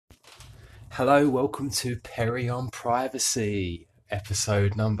Hello, welcome to Perry on Privacy,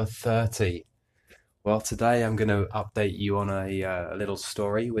 episode number 30. Well, today I'm going to update you on a little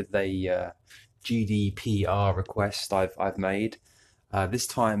story with a GDPR request I've made. This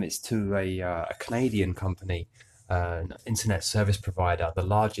time it's to a Canadian company, an internet service provider, the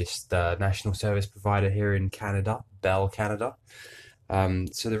largest national service provider here in Canada, Bell Canada.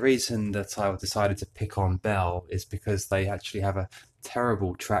 So the reason that I decided to pick on Bell is because they actually have a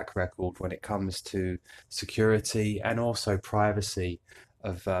terrible track record when it comes to security and also privacy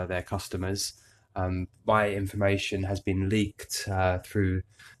of their customers. My information has been leaked through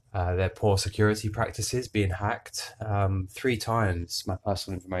their poor security practices, being hacked three times, my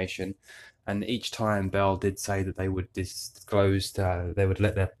personal information. And each time Bell did say that they would disclose, they would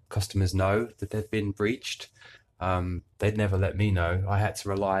let their customers know that they've been breached. They'd never let me know. I had to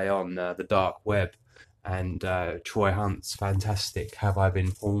rely on the dark web and Troy Hunt's fantastic Have I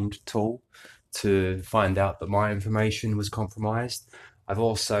Been Pawned tool to find out that my information was compromised. I've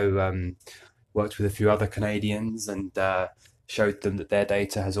also worked with a few other Canadians and showed them that their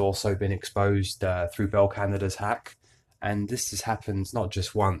data has also been exposed through Bell Canada's hack. And this has happened not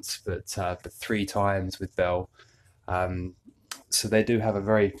just once, but three times with Bell. Um, so they do have a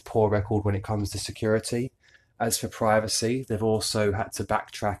very poor record when it comes to security. As for privacy, they've also had to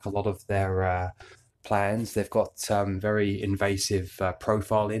backtrack a lot of their plans. They've got very invasive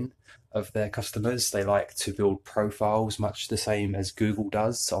profiling of their customers. They like to build profiles much the same as Google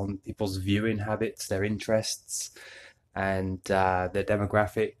does on people's viewing habits, their interests, and their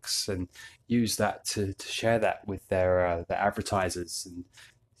demographics, and use that to share that with their advertisers,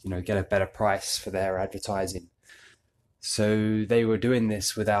 and get a better price for their advertising. So they were doing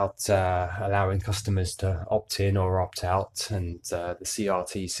this without allowing customers to opt in or opt out, and the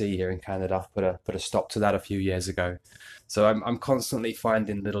CRTC here in Canada put a stop to that a few years ago. So I'm constantly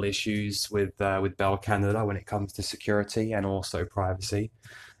finding little issues with Bell Canada when it comes to security and also privacy,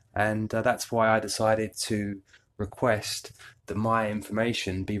 and that's why I decided to request that my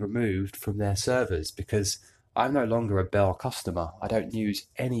information be removed from their servers, because I'm no longer a Bell customer. I don't use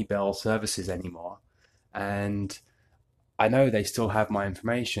any Bell services anymore, and I know they still have my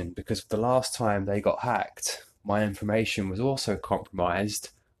information because the last time they got hacked, my information was also compromised.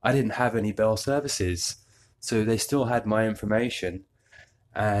 I didn't have any Bell services, so they still had my information,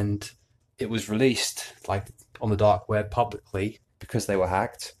 and it was released like on the dark web publicly because they were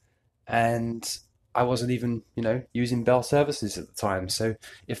hacked, and I wasn't even, using Bell services at the time. So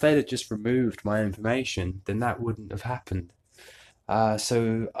if they'd have just removed my information, then that wouldn't have happened.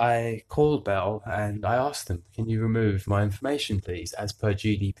 So I called Bell and I asked them, "Can you remove my information, please, as per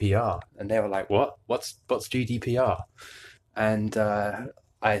GDPR?" And they were like, "What? What's GDPR?" And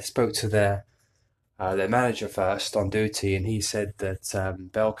I spoke to their manager first on duty, and he said that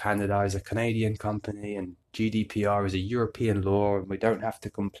Bell Canada is a Canadian company and GDPR is a European law, and we don't have to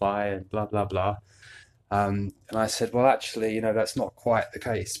comply, and blah blah blah. And I said, "Well, actually, that's not quite the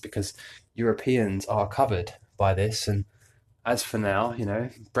case because Europeans are covered by this, and as for now,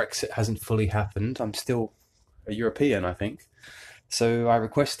 Brexit hasn't fully happened. I'm still a European, I think." So I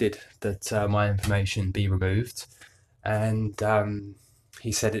requested that my information be removed, and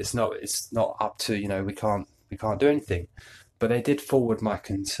he said it's not up to, we can't do anything. But they did forward my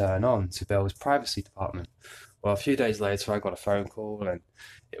concern on to Bell's privacy department. Well, a few days later, I got a phone call, and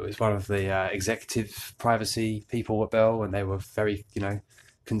it was one of the executive privacy people at Bell, and they were very,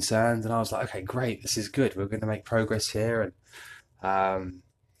 concerned. And I was like, okay, great, this is good. We're going to make progress here. And um,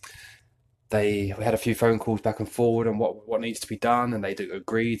 we had a few phone calls back and forward on what needs to be done, and they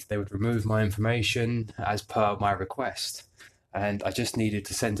agreed they would remove my information as per my request. And I just needed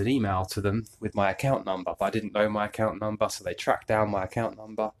to send an email to them with my account number, but I didn't know my account number, so they tracked down my account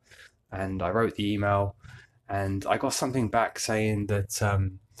number, and I wrote the email, and I got something back saying that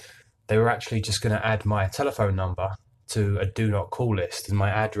they were actually just going to add my telephone number to a do not call list and my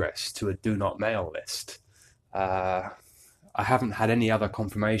address to a do not mail list. Uh, I haven't had any other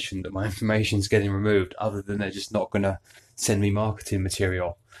confirmation that my information's getting removed other than they're just not going to send me marketing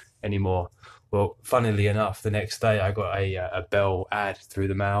material anymore. Well, funnily enough, the next day I got a Bell ad through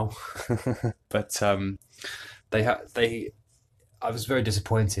the mail, but they I was very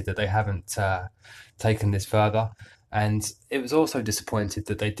disappointed that they haven't taken this further. And it was also disappointed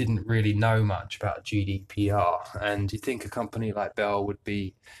that they didn't really know much about GDPR. And you think a company like Bell would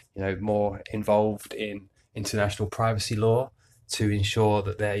be, more involved in international privacy law to ensure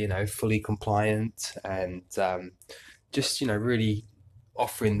that they're, fully compliant and just, really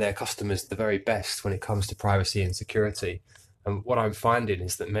offering their customers the very best when it comes to privacy and security. And what I'm finding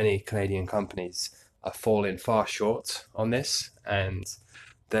is that many Canadian companies are falling far short on this, and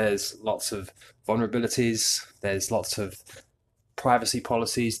there's lots of vulnerabilities, there's lots of privacy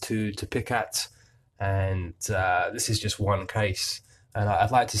policies to pick at, and this is just one case. And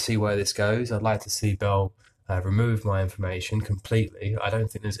I'd like to see where this goes. I'd like to see Bell remove my information completely. I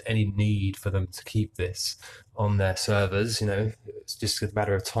don't think there's any need for them to keep this on their servers. It's just a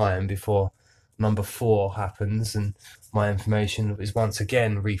matter of time before number 4 happens and my information is once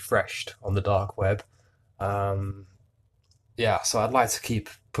again refreshed on the dark web. Yeah, so I'd like to keep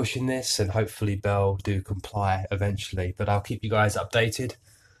pushing this and hopefully Bell do comply eventually, but I'll keep you guys updated.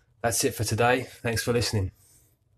 That's it for today. Thanks for listening.